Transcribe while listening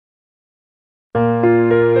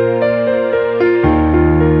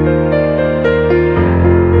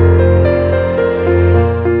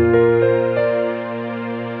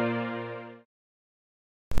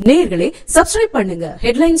நேயர்களே, சப்ஸ்கிரைப் பண்ணுங்க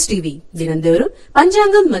headlines TV. தினந்தோறும்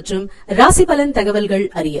பஞ்சாங்கம் மற்றும் ராசி பலன் தகவல்கள்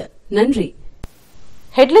அறிய. நன்றி.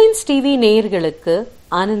 ஹெட்லைன்ஸ் டிவி நேயர்களுக்கு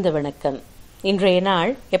ஆனந்த வணக்கம். இன்றைய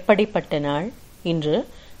நாள் எப்படிப்பட்ட நாள்? இன்று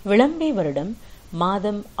விளம்பி வருடம்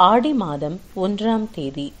மாதம் ஆடி மாதம் 1ஆம்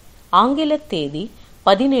தேதி, ஆங்கில தேதி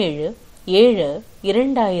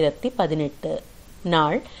 17/7/2018.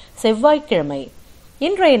 நாள் செவ்வாய்க்கிழமை.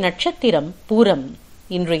 இன்றைய நட்சத்திரம் பூரம்.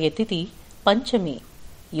 இன்றைய திதி பஞ்சமி.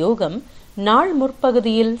 யோகம் நாள்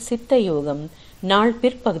முற்பகுதியில் சித்த யோகம், நாள்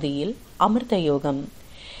பிற்பகுதியில் அமிர்த யோகம்.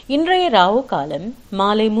 இன்றைய ராவு காலம்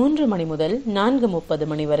மாலை 3 மணி முதல் 4:30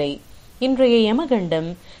 மணி வரை. இன்றைய யமகண்டம்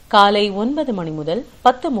காலை 9 மணி முதல்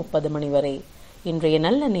 10:30 மணி வரை. இன்றைய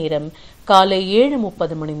நல்ல நேரம் காலை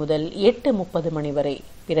 7:30 மணி முதல் 8:30 மணி வரை.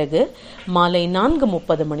 பிறகு மாலை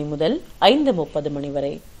 4:30 மணி முதல் 5:30 மணி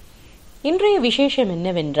வரை. இன்றைய விசேஷம்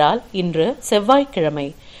என்னவென்றால், இன்று செவ்வாய்க்கிழமை,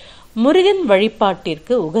 முருகன்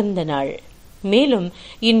வழிபாட்டிற்கு உகந்த நாள். மேலும்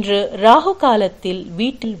இன்று ராகு காலத்தில்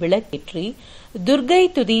வீட்டில் விளக்கேற்றி துர்கை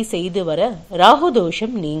துதி செய்து வர ராகு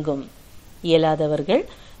தோஷம் நீங்கும். இயலாதவர்கள்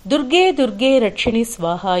துர்கே துர்கே ரட்சிணி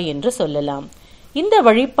ஸ்வாஹா என்று சொல்லலாம். இந்த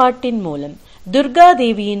வழிபாட்டின் மூலம் துர்கா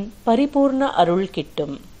தேவியின் பரிபூர்ண அருள்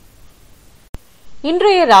கிட்டும்.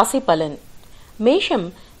 இன்றைய ராசி பலன். மேஷம்,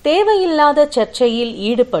 தேவையில்லாத சர்ச்சையில்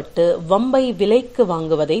ஈடுபட்டு வம்பை விலைக்கு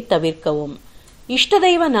வாங்குவதை தவிர்க்கவும்.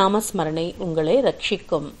 இஷ்டதெய்வ நாமஸ்மரணை உங்களை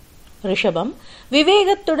ரட்சிக்கும். ரிஷபம்,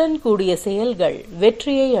 விவேகத்துடன் கூடிய செயல்கள்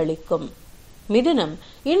வெற்றியை அளிக்கும். மிதுனம்,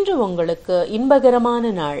 இன்று உங்களுக்கு இன்பகரமான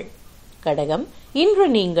நாள். கடகம், இன்று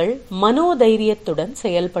நீங்கள் மனோதைரியத்துடன்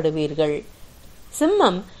செயல்படுவீர்கள்.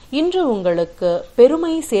 சிம்மம், இன்று உங்களுக்கு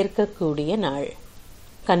பெருமை சேர்க்கக்கூடிய நாள்.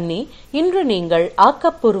 கன்னி, இன்று நீங்கள்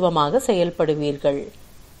ஆக்கப்பூர்வமாக செயல்படுவீர்கள்.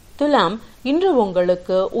 துலாம், இன்று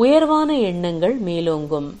உங்களுக்கு உயர்வான எண்ணங்கள்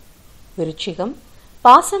மேலோங்கும். விருச்சிகம்,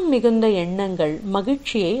 பாசம் மிகுந்த எண்ணங்கள்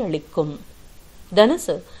மகிழ்ச்சியை அளிக்கும்.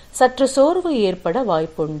 தனுசு, சற்று சோர்வு ஏற்பட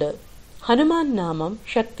வாய்ப்புண்டு. ஹனுமான் நாமம்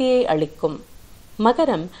சக்தியை அளிக்கும்.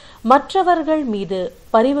 மகரம், மற்றவர்கள் மீது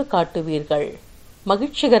பரிவு காட்டுவீர்கள்.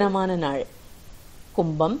 மகிழ்ச்சிகரமான நாள்.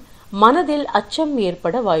 கும்பம், மனதில் அச்சம்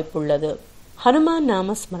ஏற்பட வாய்ப்புள்ளது. ஹனுமான்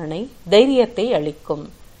நாமஸ்மரணை தைரியத்தை அளிக்கும்.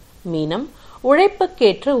 மீனம்,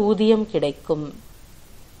 உழைப்புக்கேற்ற ஊதியம் கிடைக்கும்.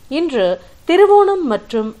 இன்று திருவோணம்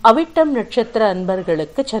மற்றும் அவிட்டம் நட்சத்திர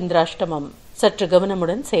அன்பர்களுக்கு சந்திராஷ்டமம். சற்று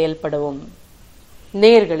கவனமுடன் செயல்படவும்.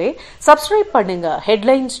 நேயர்களே, சப்ஸ்கிரைப் பண்ணுங்க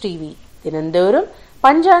ஹெட்லைன்ஸ் டிவி. தினந்தோறும்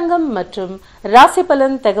பஞ்சாங்கம் மற்றும் ராசி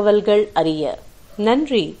பலன் தகவல்கள் அறிய.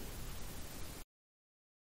 நன்றி.